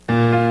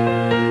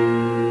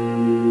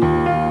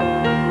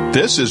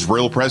This is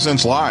Real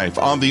Presence Live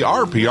on the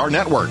RPR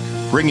Network,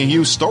 bringing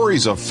you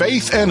stories of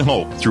faith and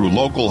hope through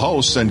local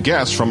hosts and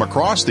guests from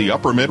across the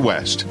upper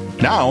Midwest.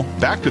 Now,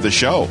 back to the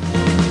show.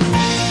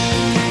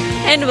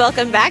 And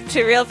welcome back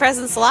to Real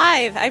Presence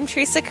Live. I'm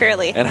Teresa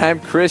Curley. And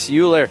I'm Chris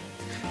Euler.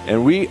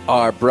 And we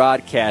are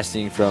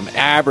broadcasting from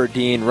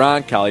Aberdeen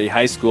Roncalli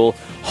High School,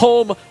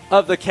 home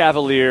of the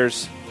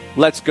Cavaliers.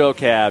 Let's go,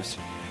 Cavs.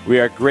 We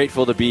are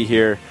grateful to be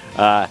here,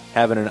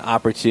 having an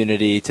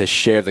opportunity to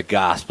share the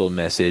gospel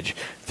message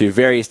through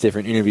various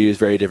different interviews,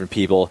 very different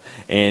people.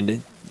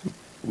 And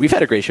we've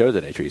had a great show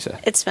today, Teresa.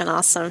 It's been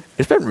awesome.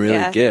 It's been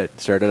really good.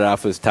 Started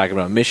off with talking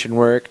about mission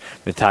work,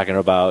 been talking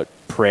about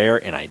prayer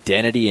and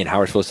identity and how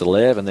we're supposed to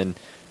live, and then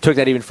took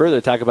that even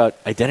further to talk about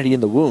identity in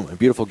the womb, a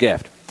beautiful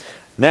gift.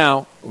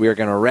 Now, we are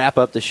going to wrap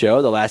up the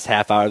show, the last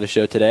half hour of the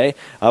show today,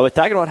 with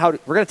talking about how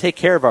we're going to take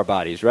care of our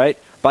bodies, right?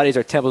 Bodies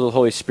are temples of the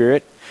Holy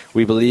Spirit.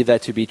 We believe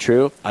that to be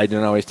true. I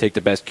don't always take the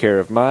best care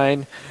of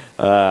mine.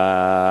 I'm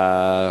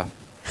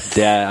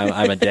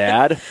a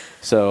dad,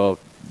 so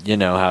you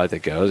know how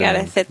it goes. You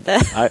gotta fit the...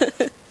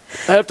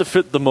 I have to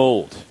fit the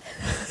mold,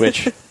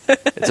 which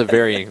it's a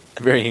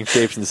varying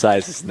shapes and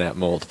sizes in that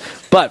mold.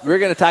 But we're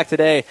going to talk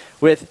today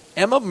with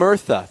Emma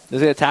Murtha,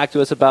 who's going to talk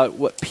to us about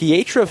what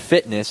Pietra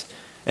Fitness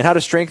and how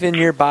to strengthen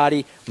your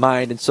body,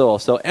 mind, and soul.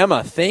 So,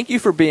 Emma, thank you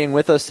for being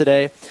with us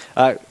today.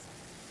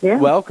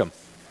 Welcome.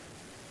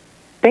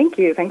 Thank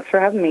you. Thanks for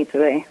having me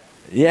today.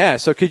 Yeah,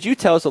 so could you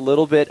tell us a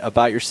little bit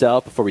about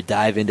yourself before we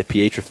dive into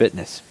Pietra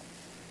Fitness?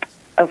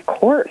 Of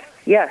course.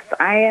 Yes,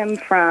 I am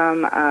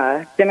from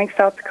Dimock,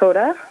 South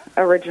Dakota,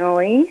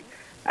 originally.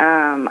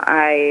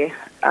 I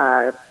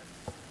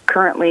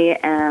currently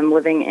am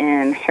living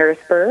in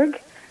Harrisburg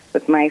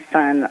with my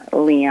son,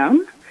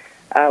 Liam.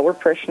 We're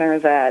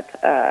parishioners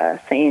at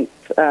St.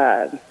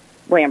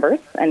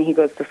 Lamberth, and he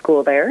goes to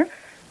school there.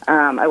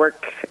 I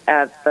work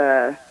at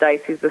the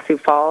Diocese of Sioux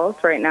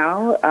Falls right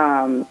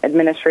now,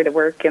 administrative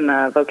work in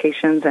the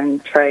vocations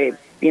and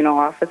tribunal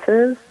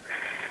offices,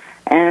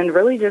 and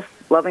really just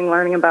loving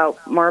learning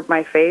about more of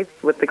my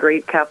faith with the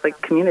great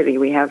Catholic community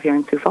we have here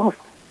in Sioux Falls.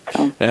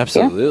 So,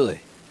 absolutely.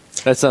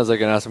 Yeah. That sounds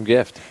like an awesome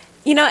gift.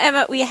 You know,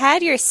 Emma, we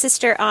had your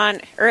sister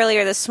on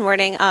earlier this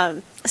morning,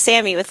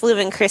 Sammy with Lou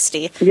and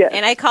Christy,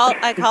 and I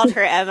called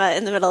her Emma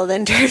in the middle of the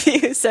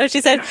interview. So she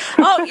said,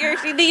 "Oh,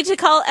 you need to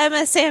call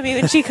Emma Sammy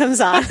when she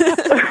comes on."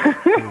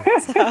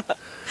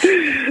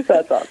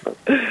 That's awesome.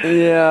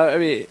 Yeah, I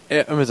mean,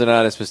 it was an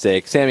honest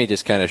mistake. Sammy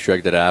just kind of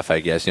shrugged it off,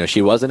 I guess. You know,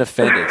 she wasn't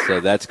offended, so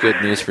that's good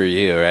news for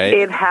you, right?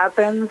 It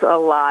happens a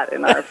lot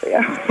in our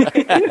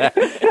family.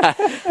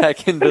 I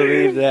can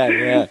believe that.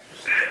 Yeah.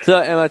 So,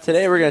 Emma,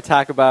 today we're going to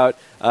talk about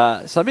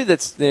something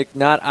that's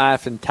not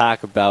often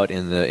talked about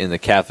in the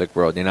Catholic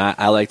world. You know,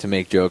 I like to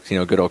make jokes. You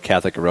know, good old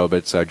Catholic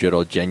aerobics, our good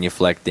old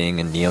genuflecting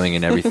and kneeling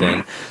and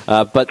everything.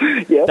 But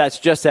that's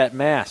just at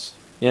Mass.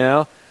 You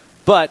know.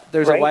 But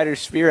there's a wider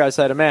sphere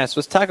outside of Mass.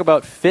 Let's talk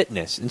about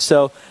fitness. And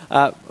so,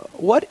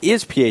 what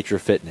is Pietra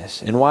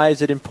Fitness, and why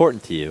is it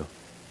important to you?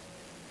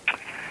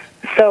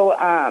 So,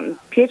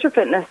 Pietra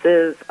Fitness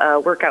is a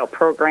workout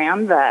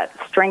program that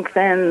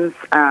strengthens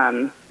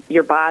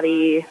your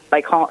body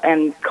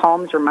and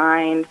calms your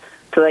mind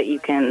so that you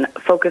can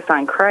focus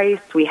on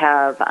Christ. We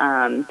have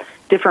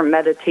different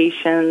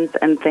meditations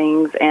and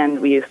things,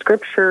 and we use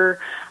Scripture,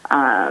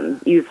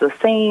 use the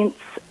saints,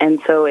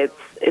 and so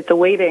it's a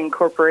way to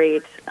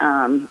incorporate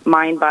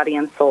mind, body,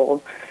 and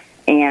soul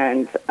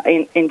and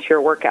into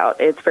your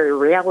workout. It's very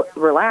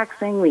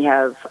relaxing. We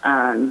have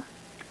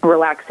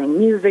relaxing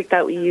music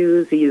that we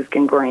use. We use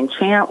Gregorian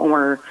chant when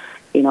we're,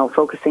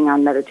 focusing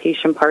on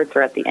meditation parts,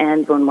 or at the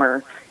end when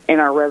we're in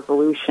our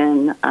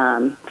resolution,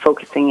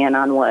 focusing in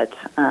on what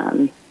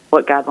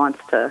God wants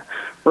to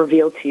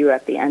reveal to you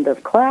at the end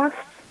of class.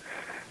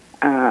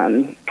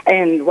 And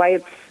why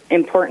it's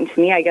important to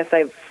me, I guess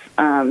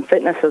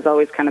fitness has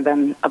always kind of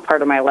been a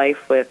part of my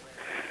life with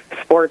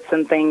sports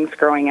and things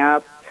growing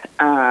up.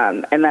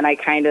 And then I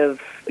kind of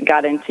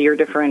got into your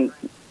different,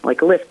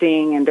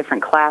 lifting and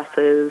different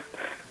classes,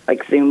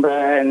 like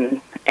Zumba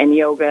and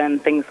yoga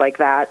and things like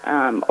that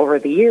over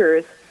the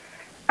years.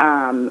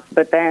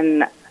 But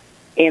then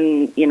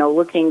in,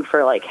 looking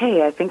for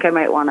hey, I think I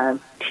might want to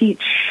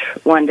teach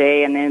one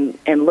day,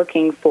 and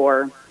looking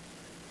for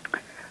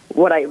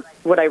what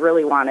I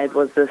really wanted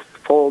was this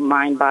full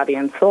mind, body,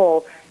 and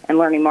soul, and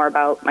learning more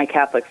about my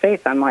Catholic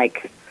faith. I'm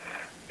like,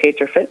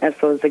 Pietra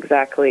Fitness was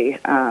exactly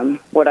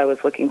what I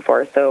was looking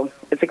for. So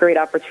it's a great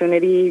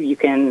opportunity. You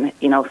can,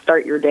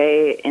 start your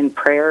day in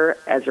prayer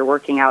as you're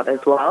working out as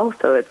well.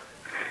 So it's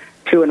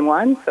 2 in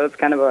 1. So it's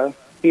kind of a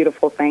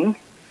beautiful thing.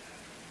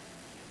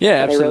 Yeah,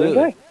 absolutely. I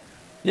really enjoy.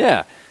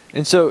 Yeah.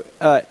 And so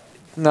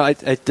now,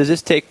 does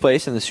this take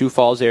place in the Sioux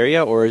Falls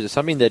area, or is it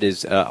something that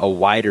is a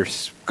wider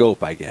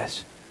scope, I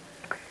guess?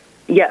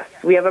 Yes,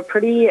 we have a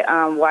pretty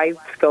wide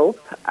scope.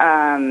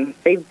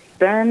 They've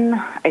been,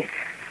 I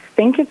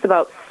think it's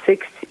about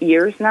 6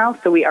 years now,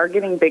 so we are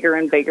getting bigger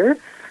and bigger.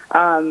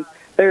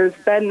 There's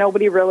been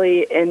nobody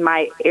really in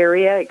my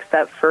area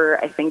except for,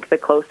 I think the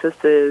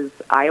closest is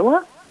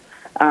Iowa.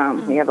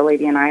 We have a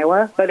lady in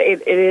Iowa, but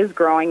it is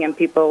growing, and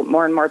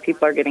more and more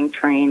people are getting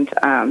trained,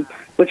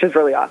 which is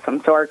really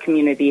awesome. So our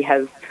community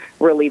has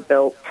really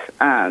built,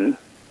 and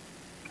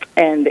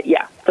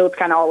yeah, so it's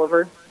kind of all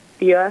over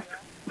the U.S.,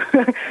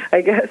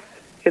 I guess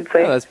you could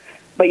say. Oh,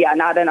 but yeah,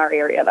 not in our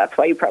area. That's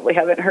why you probably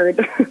haven't heard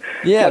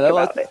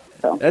about it.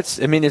 So.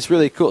 It's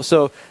really cool.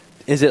 So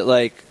is it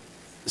like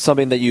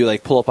something that you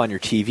like pull up on your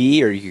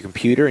TV or your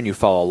computer and you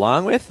follow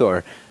along with,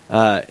 or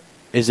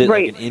is it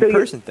like an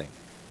in-person thing?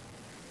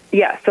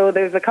 Yeah, so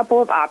there's a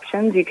couple of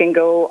options. You can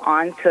go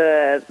onto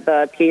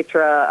the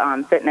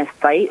Pietra Fitness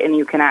site, and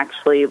you can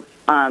actually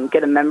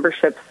get a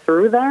membership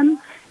through them,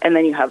 and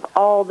then you have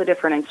all the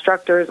different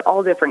instructors,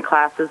 all different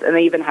classes, and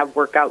they even have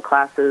workout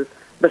classes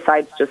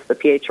besides just the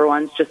Pietra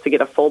ones, just to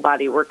get a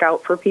full-body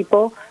workout for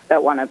people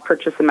that want to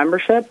purchase a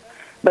membership.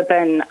 But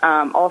then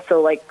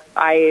also, like,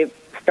 I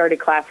started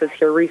classes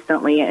here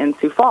recently in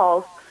Sioux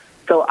Falls,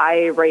 so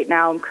right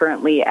now I'm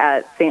currently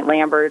at St.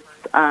 Lambert's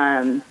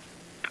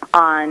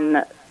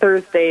on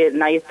Thursday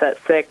nights at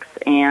 6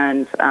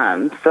 and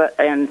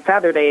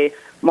Saturday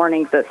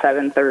mornings at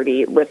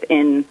 7:30 with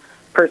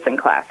in-person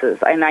classes.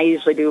 And I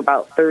usually do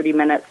about 30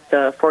 minutes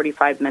to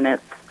 45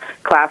 minutes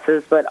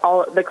classes, but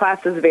all the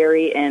classes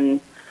vary in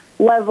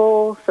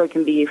level, so it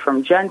can be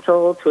from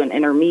gentle to an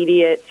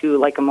intermediate to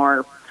like a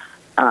more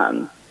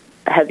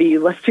heavy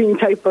lifting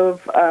type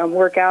of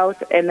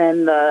workout. And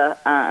then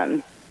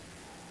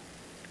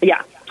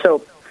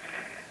so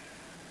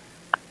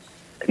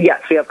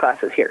yes, we have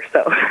classes here,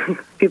 so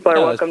people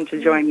are welcome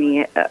to join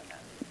me,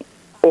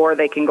 or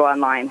they can go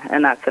online,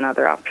 and that's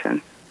another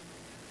option.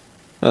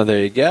 Oh, there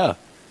you go.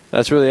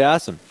 That's really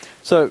awesome.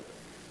 So,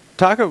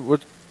 talk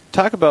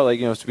about, like,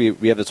 so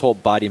we have this whole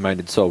body,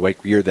 mind, and soul.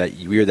 Like, we are that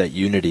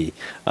unity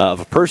of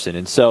a person,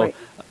 and so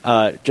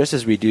just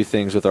as we do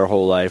things with our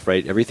whole life,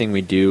 right? Everything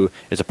we do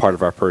is a part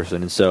of our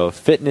person, and so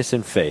fitness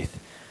and faith.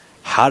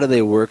 How do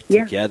they work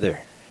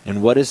together?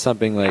 And what is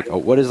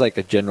like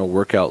a general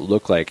workout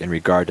look like in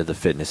regard to the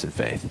fitness and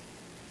faith?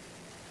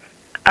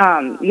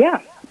 So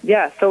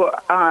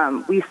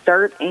we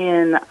start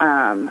in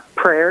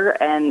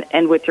prayer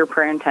and with your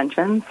prayer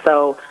intentions.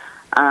 So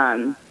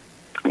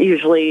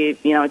usually,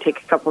 take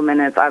a couple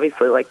minutes,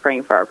 obviously, like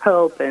praying for our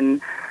Pope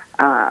and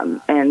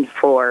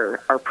for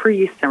our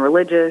priests and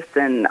religious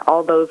and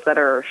all those that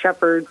are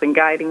shepherds and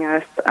guiding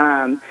us.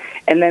 And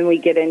then we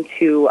get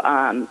into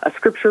a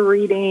scripture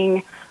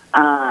reading,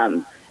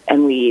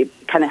 and we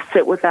kind of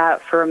sit with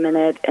that for a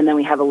minute, and then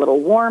we have a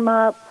little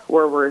warm-up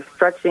where we're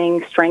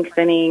stretching,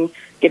 strengthening,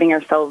 getting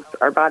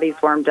our bodies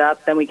warmed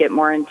up. Then we get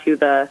more into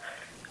the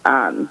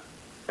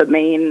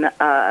main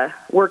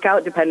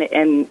workout,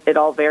 and it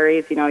all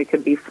varies. It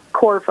could be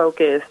core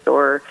focused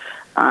or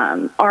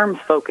arms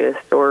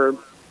focused or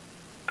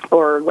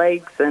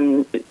legs,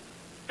 and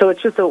so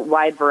it's just a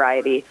wide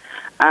variety.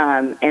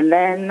 And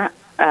then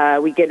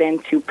we get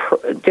into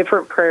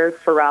different prayers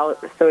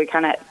throughout, so we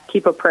kind of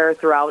keep a prayer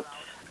throughout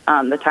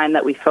the time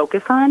that we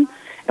focus on,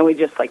 and we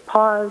just like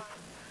pause,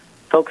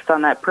 focus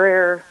on that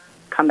prayer,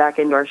 come back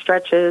into our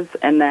stretches,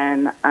 and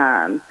then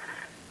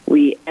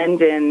we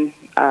end in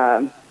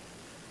our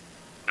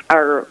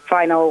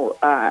final,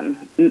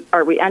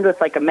 or we end with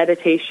like a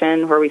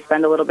meditation where we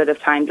spend a little bit of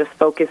time just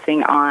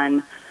focusing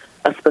on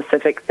a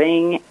specific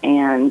thing,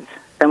 and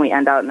then we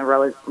end out in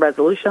the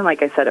resolution,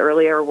 like I said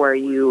earlier, where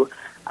you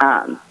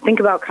think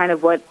about kind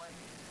of what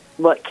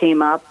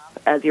came up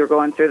as you're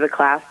going through the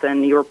class,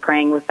 and you were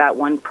praying with that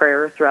one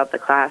prayer throughout the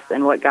class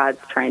and what God's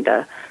trying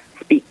to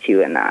speak to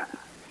you in that.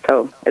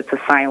 So it's a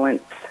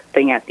silent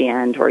thing at the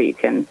end where you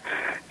can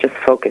just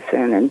focus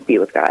in and be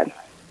with God.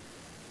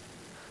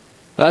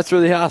 That's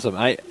really awesome.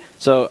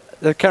 So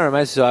that kind of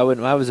reminds me. So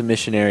when I was a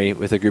missionary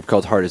with a group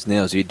called Hard as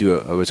Nails, we'd do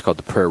what's called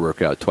the prayer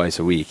workout twice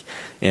a week,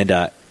 and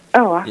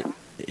awesome.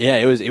 Yeah,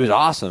 it was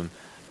awesome.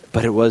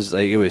 But it was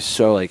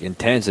so like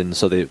intense, and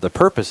so the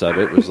purpose of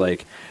it was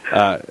like,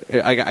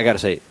 I got to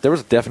say, there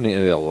was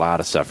definitely a lot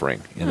of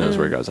suffering in those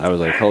workouts. I was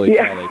like, holy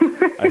cow, like,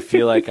 I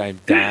feel like I'm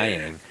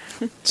dying.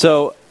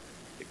 So,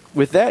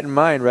 with that in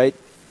mind, right,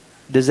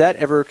 does that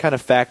ever kind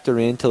of factor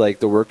into like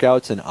the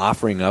workouts and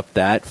offering up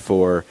that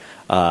for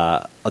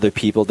other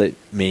people that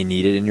may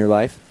need it in your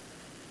life?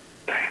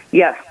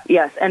 Yes,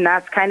 and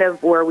that's kind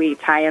of where we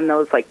tie in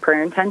those like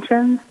prayer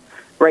intentions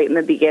right in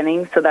the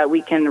beginning, so that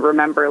we can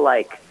remember,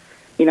 like,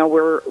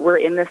 we're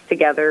in this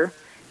together,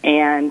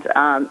 and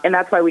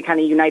that's why we kind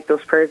of unite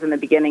those prayers in the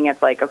beginning.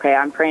 It's like, okay,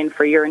 I'm praying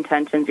for your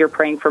intentions, you're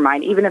praying for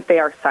mine, even if they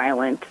are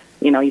silent.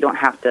 You don't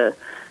have to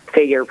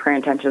say your prayer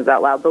intentions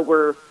out loud, but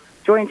we're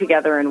joined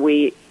together, and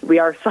we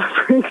are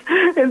suffering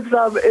in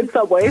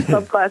some ways.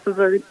 Some classes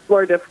are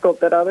more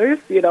difficult than others,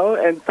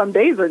 and some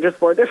days are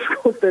just more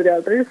difficult than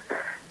others.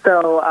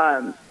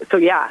 So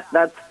yeah,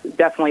 that's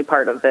definitely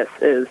part of this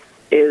is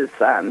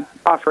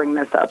offering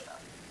this up.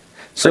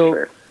 So.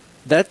 Sure.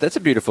 That's a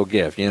beautiful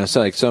gift,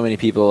 So like so many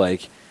people,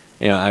 like,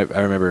 I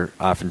remember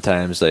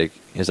oftentimes, like,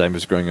 as I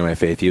was growing in my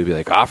faith, you would be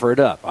like, offer it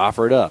up,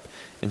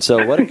 and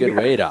so what a good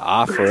way to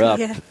offer up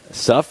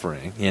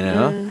suffering,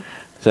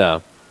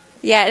 So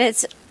Yeah, and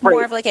it's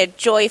more of like a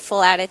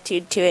joyful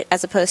attitude to it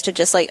as opposed to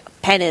just like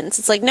penance.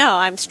 It's like, no,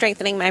 I'm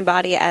strengthening my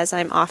body as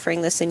I'm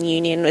offering this in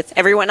union with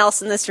everyone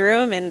else in this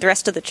room and the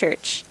rest of the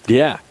church.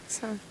 Yeah,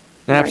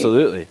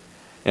 absolutely.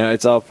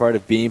 It's all part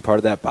of being part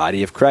of that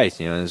body of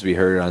Christ. As we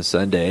heard on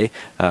Sunday,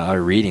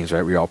 our readings,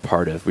 right? We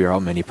are all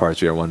many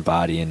parts. We are one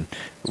body, and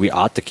we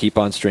ought to keep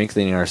on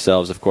strengthening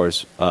ourselves, of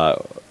course,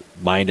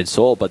 mind and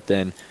soul, but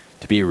then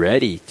to be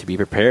ready, to be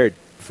prepared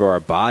for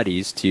our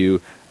bodies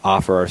to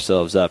offer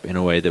ourselves up in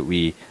a way that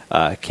we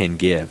can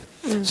give.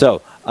 Mm-hmm.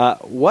 So, I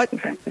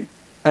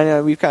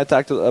know we've kind of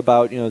talked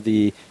about,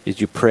 as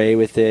you pray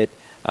with it,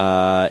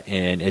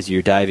 and as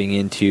you're diving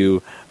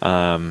into,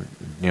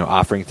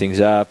 offering things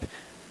up.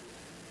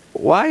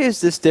 Why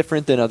is this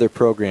different than other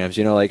programs?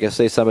 Like,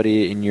 say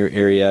somebody in your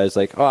area is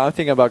like, oh, I'm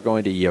thinking about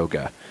going to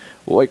yoga.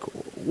 Like,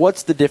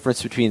 what's the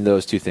difference between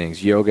those two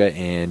things, yoga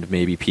and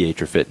maybe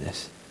Pietra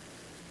Fitness?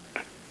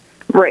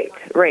 Right.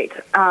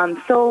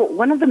 So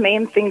one of the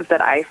main things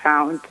that I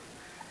found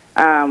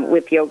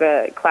with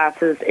yoga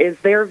classes is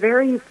they're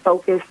very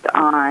focused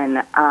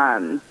on,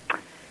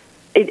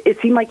 it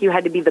seemed like you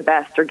had to be the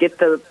best or get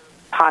the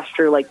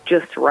posture like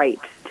just right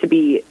to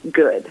be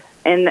good.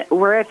 And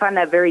where I find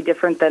that very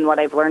different than what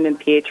I've learned in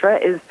Pietra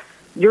is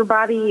your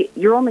body,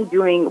 you're only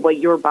doing what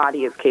your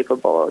body is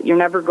capable. You're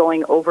never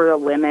going over a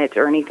limit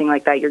or anything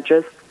like that.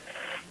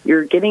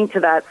 You're getting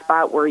to that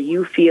spot where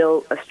you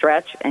feel a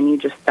stretch and you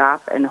just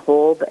stop and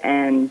hold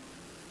and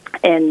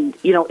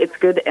it's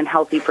good and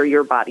healthy for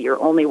your body.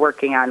 You're only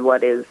working on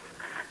what is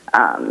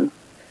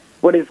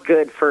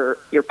good for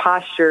your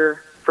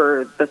posture,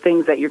 for the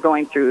things that you're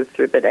going through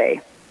the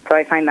day. So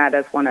I find that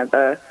as one of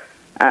the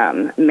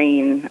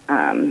main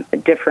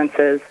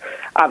differences.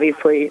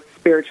 Obviously,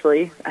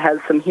 spiritually has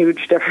some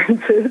huge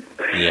differences.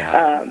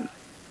 Yeah.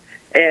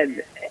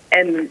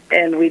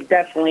 And we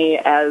definitely,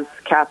 as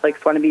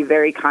Catholics, want to be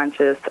very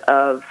conscious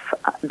of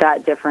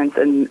that difference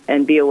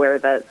and be aware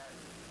that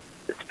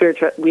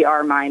we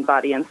are mind,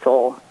 body, and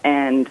soul.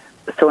 And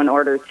so in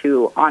order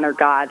to honor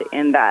God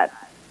in that,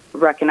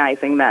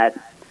 recognizing that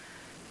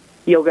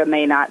yoga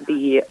may not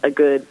be a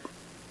good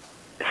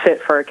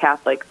fit for a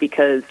Catholic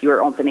because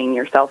you're opening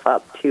yourself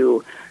up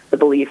to the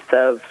beliefs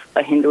of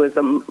a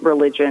Hinduism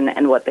religion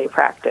and what they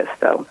practice.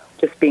 So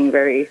just being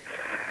very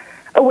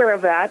aware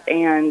of that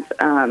and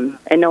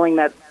knowing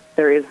that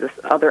there is this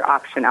other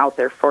option out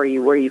there for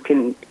you where you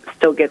can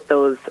still get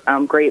those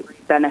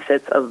great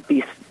benefits of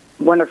these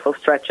wonderful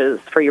stretches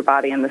for your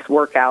body in this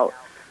workout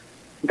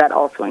that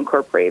also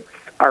incorporates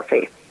our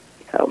faith.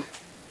 So.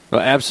 Well,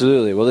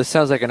 absolutely. Well, this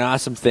sounds like an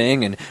awesome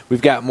thing, and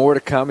we've got more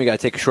to come. We got to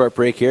take a short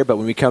break here, but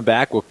when we come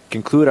back, we'll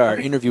conclude our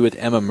interview with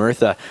Emma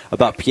Murtha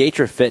about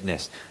Pietra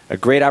Fitness, a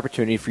great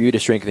opportunity for you to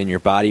strengthen your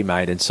body,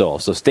 mind, and soul.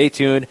 So stay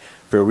tuned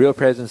for Real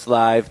Presence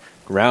Live,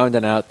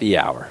 rounding out the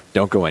hour.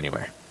 Don't go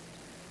anywhere.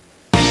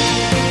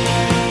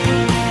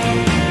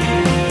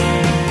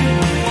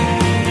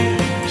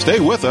 Stay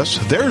with us.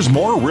 There's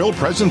more Real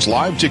Presence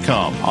Live to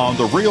come on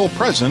the Real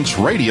Presence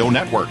Radio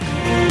Network.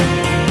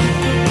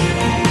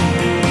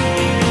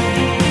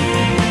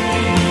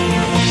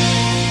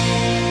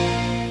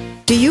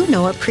 Do you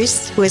know a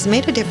priest who has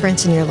made a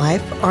difference in your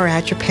life or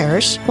at your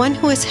parish? One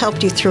who has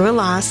helped you through a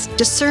loss,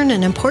 discern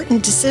an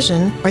important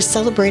decision, or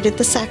celebrated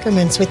the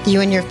sacraments with you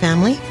and your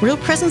family? Real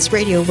Presence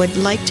Radio would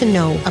like to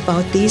know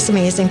about these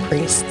amazing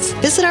priests.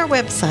 Visit our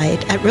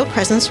website at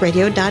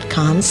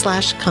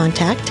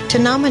realpresenceradio.com/contact to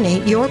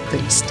nominate your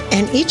priest.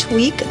 And each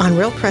week on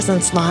Real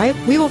Presence Live,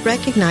 we will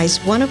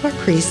recognize one of our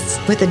priests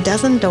with a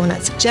dozen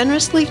donuts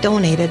generously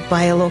donated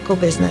by a local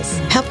business.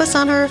 Help us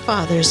honor our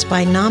fathers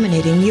by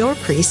nominating your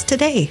priest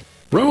today.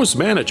 Rose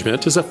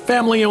Management is a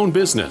family-owned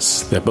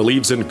business that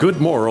believes in good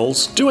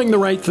morals, doing the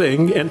right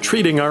thing, and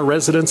treating our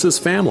residents as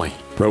family.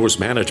 Rose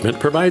Management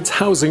provides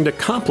housing to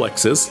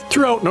complexes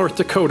throughout North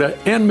Dakota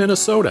and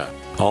Minnesota.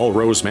 All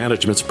Rose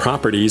Management's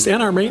properties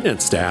and our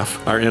maintenance staff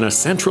are in a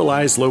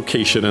centralized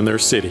location in their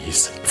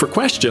cities. For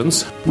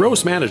questions,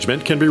 Rose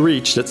Management can be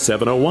reached at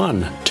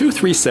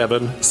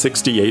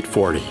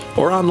 701-237-6840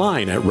 or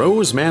online at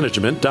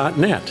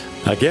rosemanagement.net.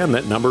 Again,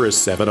 that number is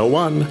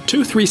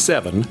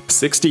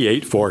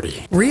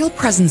 701-237-6840. Real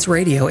Presence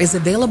Radio is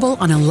available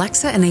on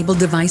Alexa-enabled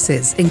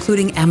devices,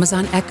 including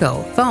Amazon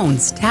Echo,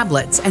 phones,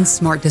 tablets, and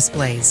smart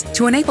displays.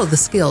 To enable the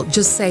skill,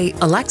 just say,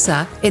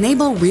 Alexa,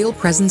 enable Real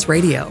Presence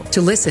Radio.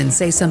 To listen,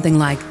 say something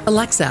like,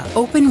 Alexa,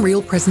 open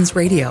Real Presence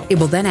Radio. It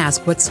will then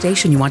ask what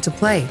station you want to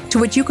play, to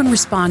which you can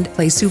respond,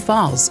 play Sioux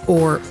Falls,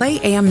 or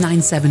play AM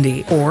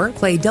 970, or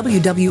play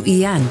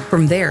WWEN.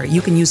 From there,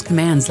 you can use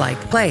commands like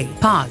play,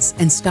 pause,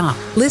 and stop.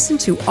 Listen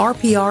to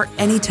RPR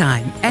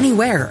anytime,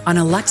 anywhere on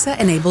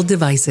Alexa-enabled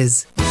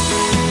devices.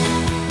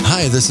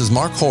 Hi, this is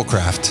Mark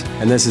Holcraft.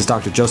 And this is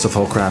Dr. Joseph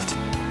Holcraft.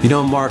 You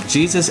know, Mark,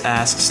 Jesus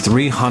asks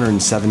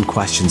 307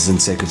 questions in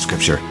sacred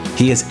scripture.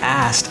 He has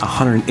asked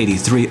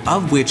 183,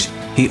 of which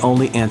he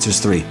only answers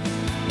 3.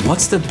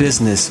 What's the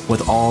business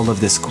with all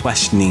of this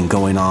questioning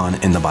going on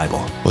in the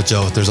Bible? Well,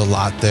 Joe, there's a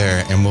lot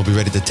there, and we'll be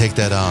ready to take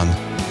that on.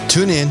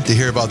 Tune in to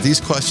hear about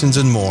these questions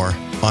and more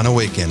on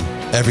Awaken,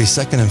 every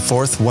second and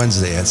fourth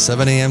Wednesday at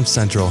 7 a.m.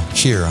 Central,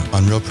 here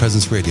on Real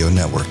Presence Radio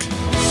Network.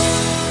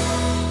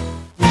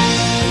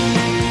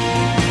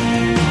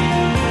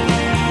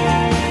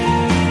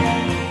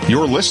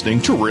 You're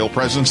listening to Real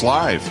Presence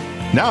Live.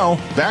 Now,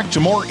 back to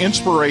more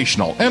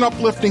inspirational and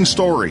uplifting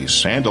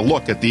stories and a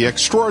look at the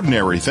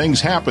extraordinary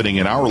things happening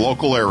in our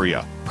local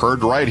area.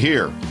 Heard right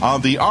here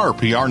on the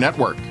RPR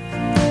Network.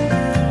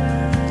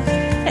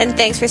 And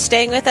thanks for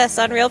staying with us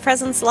on Real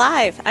Presence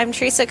Live. I'm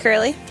Teresa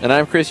Curley. And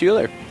I'm Chris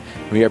Euler.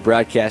 We are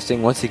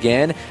broadcasting once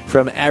again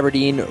from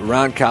Aberdeen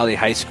Roncalli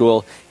High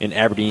School in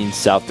Aberdeen,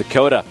 South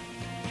Dakota.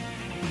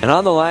 And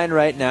on the line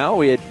right now,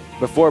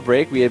 before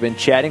break, we had been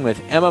chatting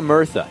with Emma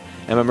Murtha.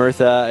 Emma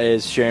Murtha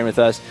is sharing with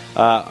us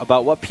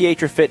about what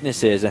Pietra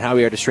Fitness is and how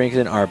we are to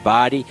strengthen our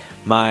body,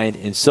 mind,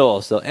 and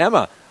soul. So,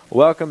 Emma,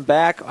 welcome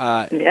back.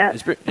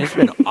 It's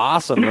been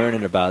awesome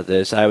learning about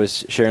this. I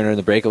was sharing her in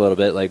the break a little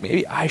bit, like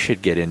maybe I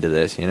should get into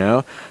this, you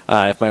know?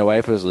 If my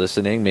wife was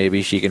listening,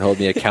 maybe she can hold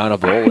me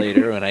accountable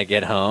later when I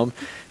get home.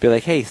 Be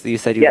like, hey, you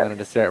said you wanted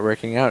to start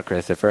working out,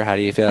 Christopher. How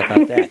do you feel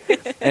about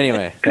that?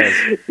 Anyway,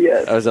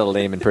 that was a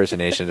lame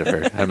impersonation of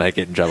her. I might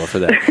get in trouble for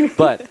that.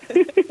 But...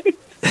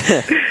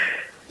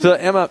 So,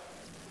 Emma,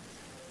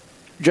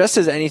 just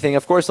as anything,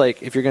 of course,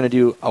 like if you're going to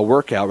do a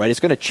workout, right,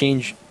 it's going to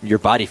change your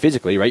body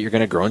physically, right? You're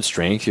going to grow in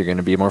strength. You're going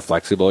to be more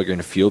flexible. You're going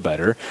to feel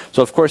better.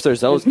 So, of course,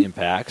 there's those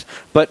impacts.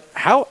 But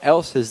how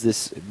else has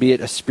this, be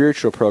it a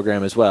spiritual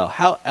program as well,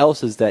 how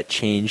else has that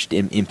changed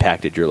and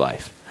impacted your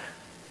life?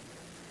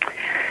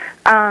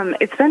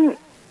 It's been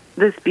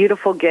this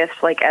beautiful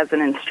gift, like as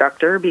an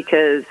instructor,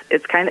 because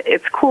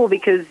it's cool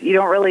because you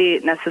don't really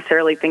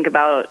necessarily think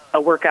about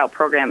a workout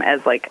program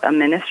as like a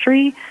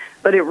ministry.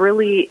 But it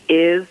really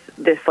is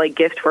this like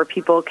gift where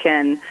people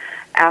can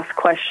ask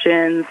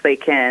questions. They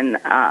can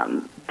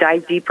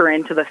dive deeper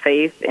into the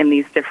faith in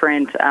these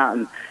different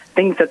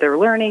things that they're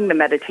learning, the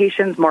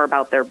meditations, more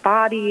about their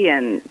body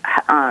and,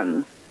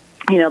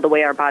 the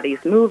way our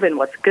bodies move and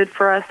what's good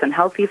for us and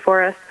healthy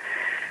for us.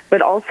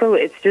 But also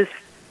it's this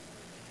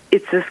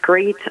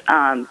great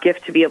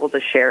gift to be able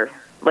to share.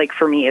 Like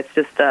for me, it's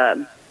just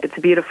it's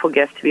a beautiful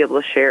gift to be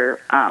able to share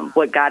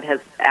what God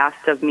has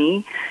asked of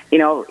me,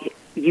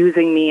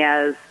 using me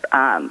as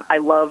I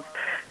love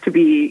to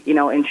be,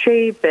 in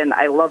shape, and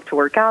I love to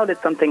work out.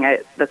 It's something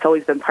that's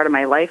always been part of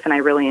my life, and I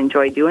really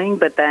enjoy doing.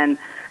 But then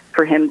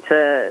for him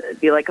to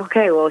be like,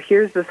 okay, well,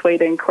 here's this way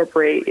to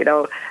incorporate,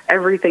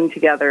 everything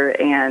together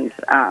and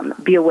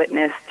be a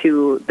witness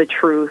to the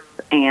truth.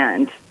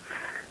 And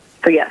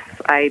so, yes,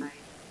 I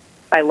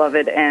love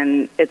it,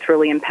 and it's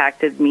really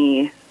impacted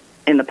me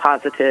in the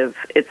positive.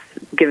 It's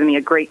given me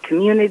a great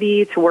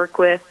community to work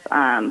with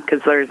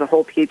because there's a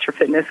whole Pietra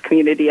Fitness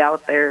community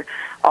out there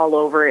all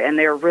over, and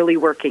they're really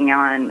working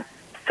on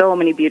so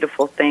many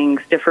beautiful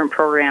things, different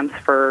programs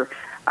for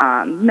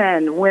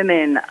men,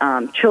 women,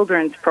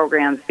 children's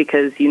programs,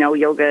 because,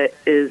 yoga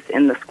is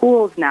in the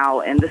schools now,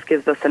 and this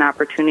gives us an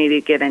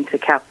opportunity to get into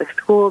Catholic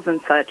schools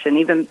and such, and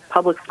even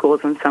public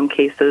schools in some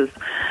cases,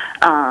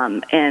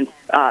 and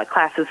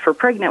classes for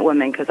pregnant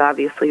women, because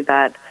obviously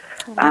that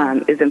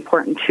is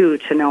important too,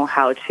 to know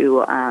how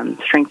to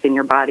strengthen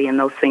your body and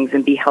those things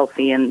and be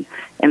healthy in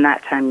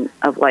that time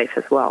of life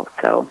as well.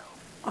 So,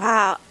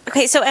 wow.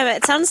 Okay, so Emma,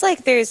 it sounds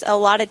like there's a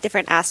lot of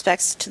different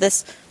aspects to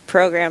this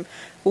program.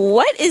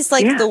 What is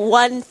the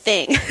one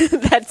thing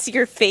that's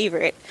your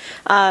favorite?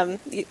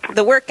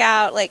 The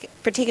workout,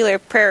 particular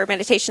prayer or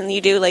meditation you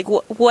do,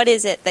 what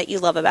is it that you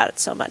love about it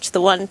so much?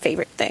 The one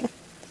favorite thing?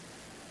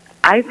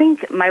 I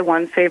think my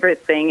one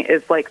favorite thing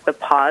is the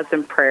pause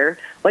in prayer.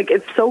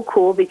 It's so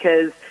cool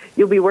because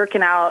you'll be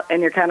working out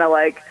and you're kind of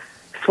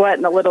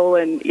sweating a little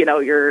and,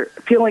 you're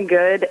feeling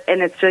good.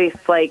 And it's just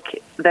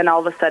then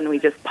all of a sudden we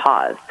just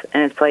pause.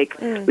 And it's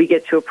we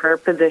get to a prayer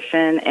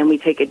position and we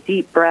take a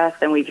deep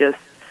breath and we just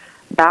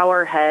bow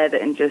our head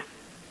and just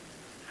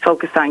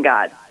focus on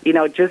God. You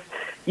just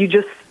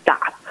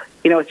stop.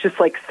 It's just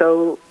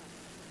so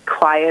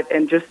quiet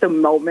and just a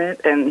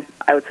moment. And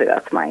I would say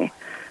that's my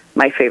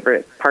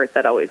favorite part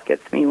that always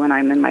gets me when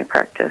I'm in my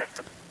practice.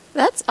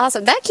 That's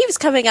awesome. That keeps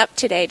coming up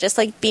today, just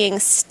being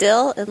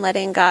still and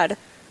letting God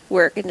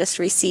work and just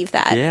receive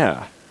that.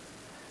 Yeah.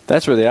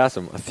 That's really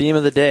awesome. A theme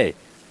of the day,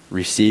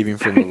 receiving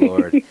from the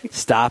Lord,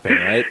 stopping,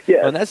 right? Yeah.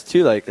 Well, and that's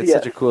too, it's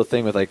such a cool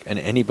thing with in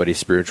anybody's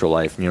spiritual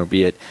life,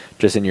 be it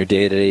just in your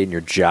day-to-day, in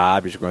your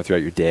job, you're just going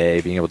throughout your day,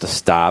 being able to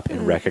stop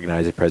and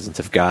recognize the presence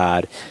of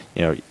God,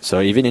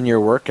 so even in your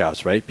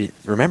workouts, right?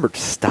 Remember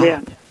to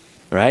stop,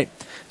 right?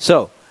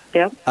 So,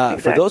 yep,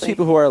 exactly. For those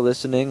people who are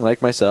listening,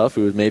 like myself,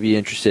 who may be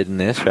interested in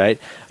this, right?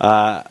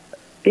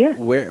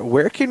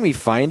 Where can we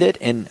find it,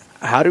 and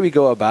how do we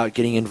go about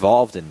getting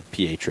involved in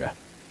Pietra?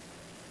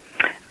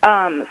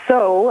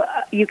 So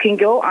you can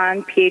go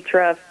on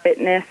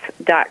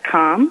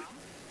pietrafitness.com,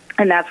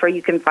 and that's where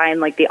you can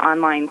find the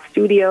online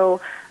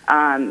studio.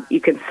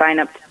 You can sign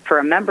up for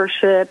a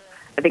membership.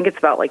 I think it's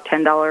about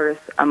 $10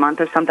 a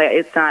month or something.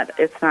 It's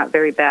not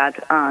very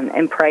bad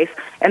in price,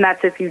 and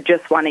that's if you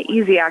just want an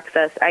easy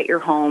access at your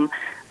home.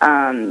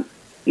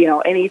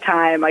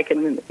 anytime I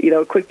can,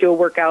 quick do a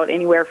workout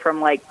anywhere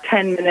from like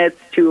 10 minutes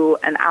to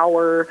an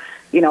hour,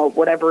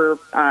 whatever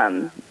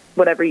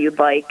you'd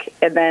like.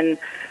 And then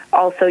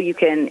also you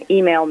can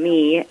email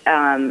me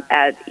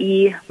at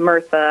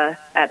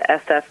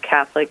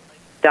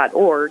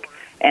emirtha@sfcatholic.org,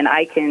 and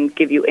I can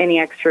give you any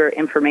extra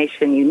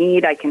information you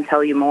need. I can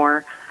tell you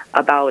more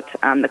about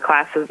the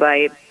classes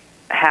I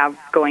have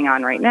going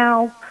on right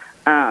now.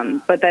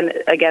 But then,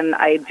 again,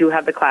 I do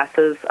have the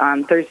classes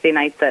on Thursday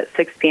nights at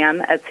 6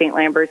 p.m. at St.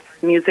 Lambert's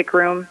Music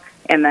Room,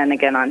 and then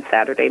again on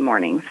Saturday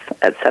mornings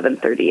at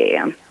 7:30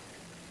 a.m.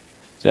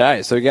 All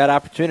right, so we got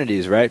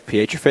opportunities, right?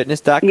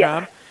 phrfitness.com.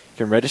 Yes. You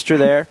can register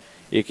there.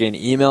 You can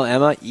email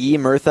Emma,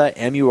 emirtha,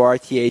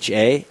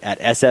 M-U-R-T-H-A, at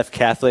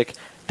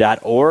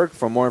sfcatholic.org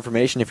for more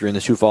information if you're in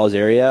the Sioux Falls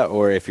area,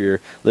 or if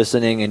you're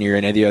listening and you're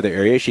in any other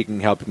area, she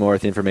can help you more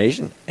with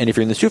information. And if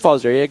you're in the Sioux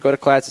Falls area, go to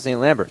class at St.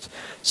 Lambert's.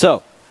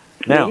 So,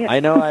 now, I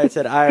know I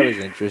said I was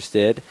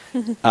interested,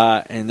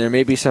 and there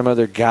may be some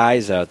other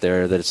guys out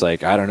there that it's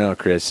like, I don't know,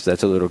 Chris,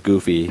 that's a little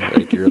goofy.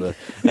 Like you're,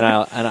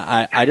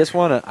 I just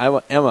want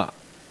to, Emma,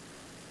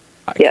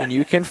 can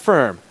you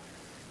confirm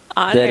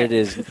that it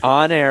is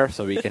on air,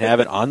 so we can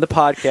have it on the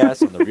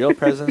podcast, on the Real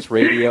Presence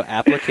Radio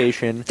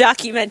application,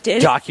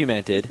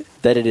 documented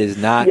that it is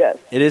not. Yes.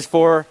 It is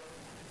for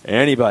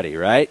anybody,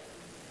 right?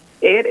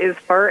 It is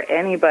for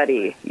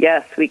anybody.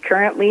 Yes, we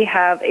currently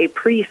have a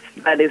priest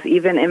that is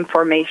even in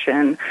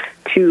formation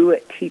to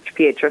teach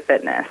Pietro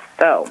Fitness.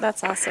 So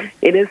that's awesome.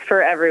 It is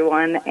for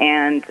everyone,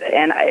 and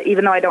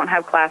even though I don't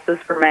have classes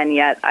for men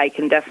yet, I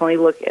can definitely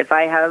look. If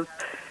I have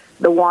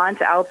the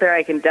want out there,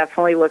 I can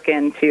definitely look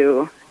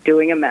into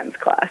doing a men's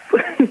class.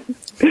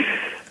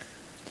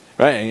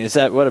 Right, and is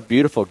that what a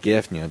beautiful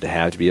gift, to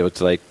have, to be able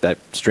to that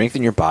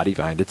strengthen your body,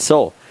 mind, its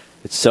soul.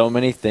 It's so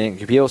many things.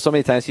 So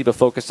many times people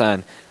focus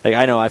on,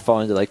 I know I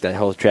fall into that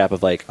whole trap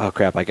of oh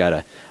crap, I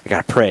gotta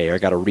pray or I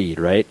gotta read,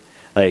 right?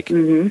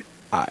 And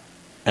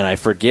I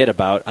forget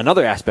about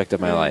another aspect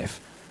of my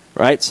life,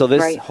 right? So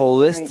this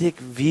holistic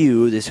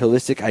view, this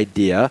holistic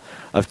idea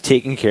of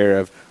taking care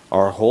of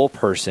our whole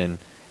person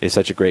is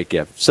such a great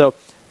gift. So,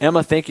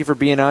 Emma, thank you for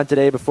being on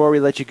today. Before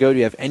we let you go, do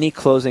you have any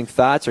closing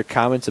thoughts or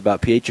comments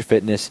about Pietro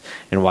Fitness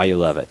and why you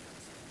love it?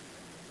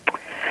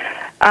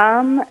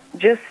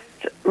 Just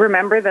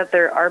remember that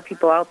there are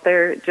people out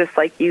there just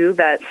like you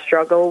that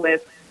struggle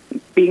with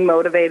being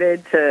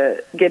motivated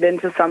to get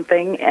into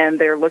something, and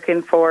they're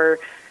looking for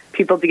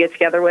people to get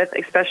together with,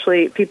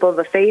 especially people of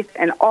the faith,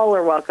 and all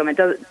are welcome. It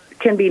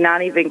can be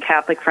not even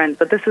Catholic friends,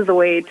 but this is a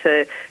way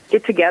to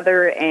get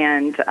together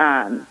and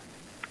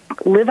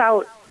live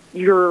out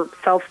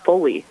yourself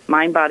fully,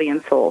 mind, body,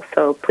 and soul.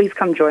 So please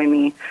come join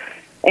me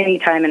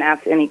anytime and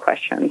ask any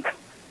questions.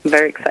 I'm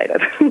very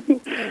excited.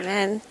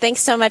 Amen.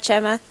 Thanks so much,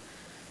 Emma.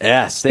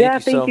 Yes,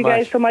 thank you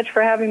guys so much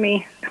for having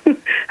me.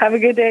 Have a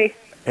good day.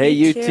 Hey,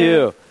 you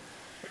too.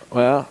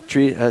 Well,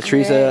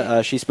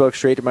 Teresa, she spoke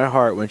straight to my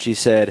heart when she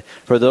said,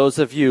 for those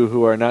of you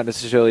who are not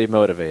necessarily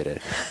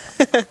motivated.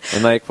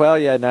 I'm like, well,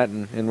 yeah, not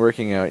in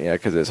working out,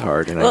 because it's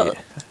hard. And now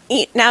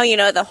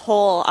the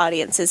whole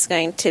audience is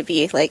going to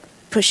be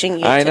pushing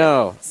you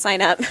to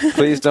sign up.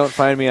 Please don't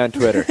find me on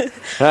Twitter.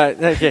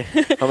 Okay.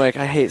 I'm like,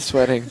 I hate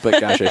sweating,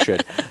 but gosh, I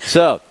should.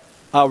 So,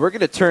 we're going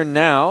to turn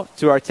now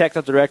to our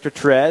technical director,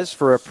 Therese,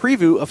 for a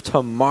preview of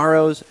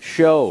tomorrow's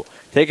show.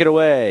 Take it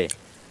away.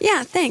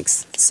 Yeah,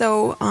 thanks.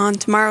 So on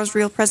tomorrow's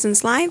Real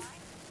Presence Live,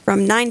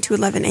 from 9 to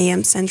 11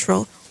 a.m.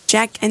 Central,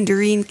 Jack and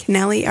Doreen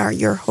Kennelly are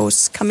your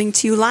hosts, coming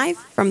to you live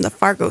from the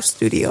Fargo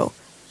studio.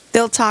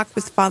 They'll talk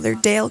with Father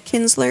Dale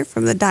Kinsler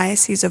from the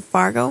Diocese of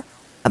Fargo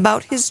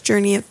about his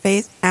journey of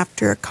faith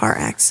after a car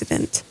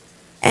accident.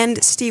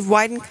 And Steve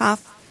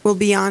Weidenkopf will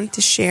be on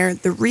to share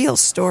the real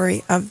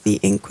story of the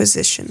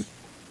Inquisition.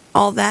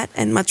 All that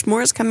and much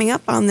more is coming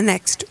up on the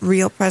next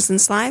Real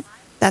Presence Live.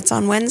 That's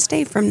on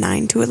Wednesday from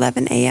 9 to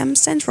 11 a.m.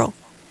 Central.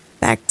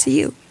 Back to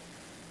you.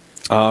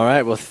 All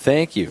right. Well,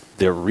 thank you.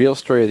 The real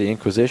story of the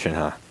Inquisition,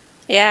 huh?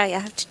 Yeah, you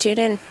have to tune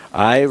in.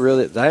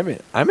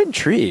 I'm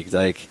intrigued.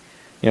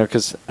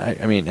 Because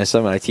as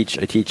someone I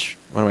teach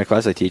one of my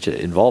classes it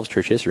involves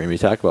church history, and we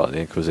talk about the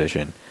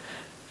Inquisition,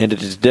 and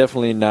it is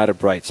definitely not a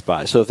bright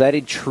spot. So if that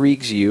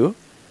intrigues you,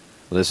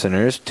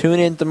 listeners, tune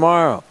in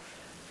tomorrow,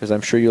 because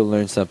I'm sure you'll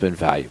learn something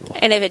valuable.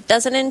 And if it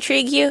doesn't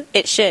intrigue you,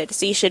 it should.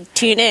 So you should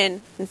tune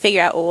in and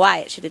figure out why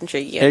it should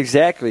intrigue you.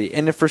 Exactly.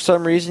 And if for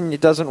some reason it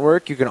doesn't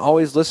work, you can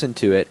always listen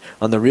to it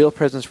on the Real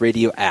Presence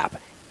Radio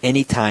app,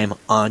 anytime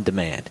on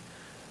demand.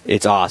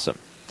 It's awesome.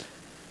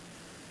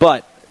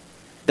 But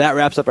that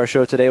wraps up our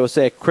show today. We'll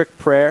say a quick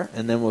prayer,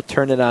 and then we'll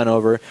turn it on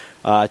over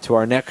to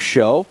our next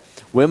show,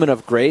 Women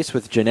of Grace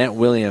with Jeanette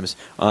Williams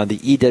on the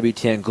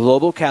EWTN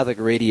Global Catholic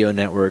Radio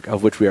Network,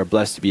 of which we are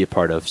blessed to be a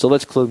part of. So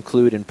let's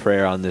conclude in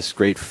prayer on this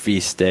great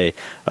feast day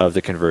of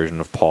the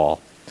conversion of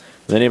Paul.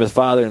 In the name of the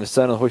Father, and the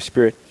Son, and the Holy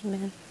Spirit.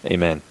 Amen.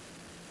 Amen.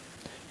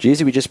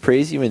 Jesus, we just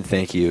praise you and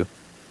thank you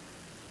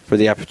for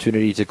the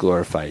opportunity to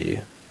glorify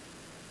you.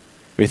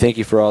 We thank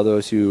you for all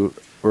those who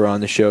were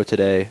on the show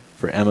today,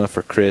 for Emma,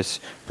 for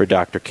Chris, for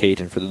Dr. Kate,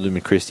 and for the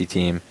Lumen Christi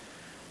team.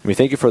 We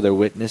thank you for their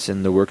witness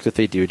and the work that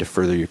they do to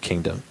further your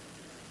kingdom.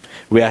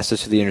 We ask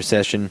this through the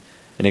intercession,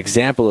 an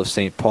example of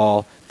St.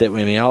 Paul, that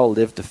we may all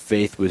live the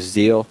faith with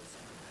zeal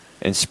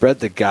and spread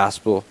the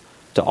gospel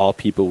to all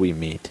people we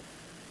meet.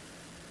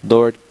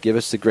 Lord, give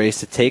us the grace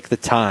to take the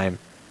time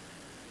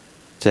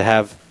to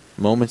have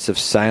moments of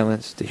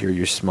silence, to hear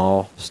your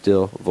small,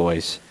 still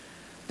voice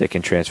that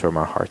can transform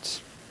our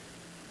hearts.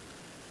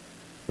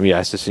 We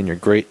ask this in your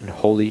great and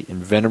holy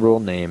and venerable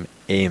name.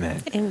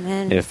 Amen.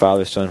 Amen. In the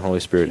Father, Son,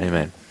 Holy Spirit.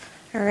 Amen.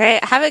 All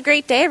right. Have a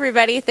great day,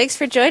 everybody. Thanks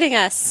for joining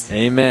us.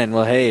 Amen.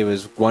 Well, hey, it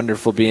was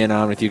wonderful being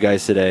on with you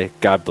guys today.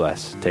 God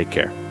bless. Take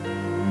care.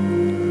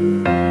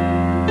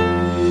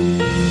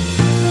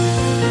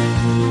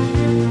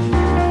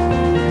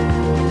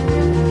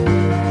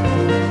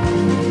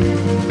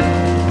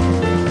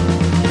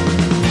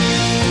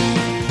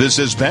 This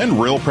has been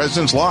Real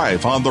Presence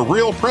Live on the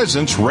Real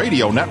Presence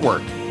Radio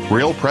Network.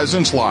 Real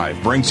Presence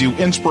Live brings you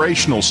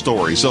inspirational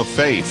stories of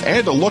faith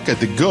and a look at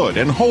the good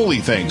and holy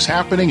things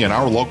happening in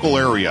our local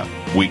area.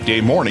 Weekday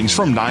mornings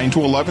from 9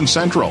 to 11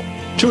 Central.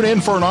 Tune in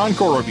for an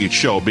encore of each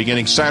show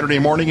beginning Saturday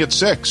morning at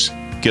 6.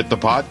 Get the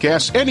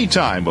podcast any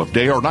time of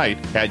day or night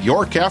at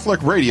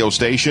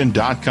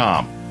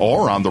yourcatholicradiostation.com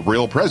or on the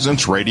Real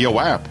Presence Radio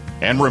app.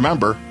 And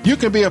remember, you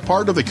can be a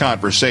part of the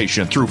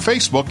conversation through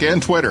Facebook and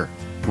Twitter.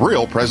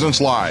 Real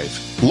Presence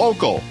Live.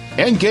 Local,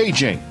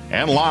 engaging,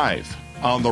 and live on the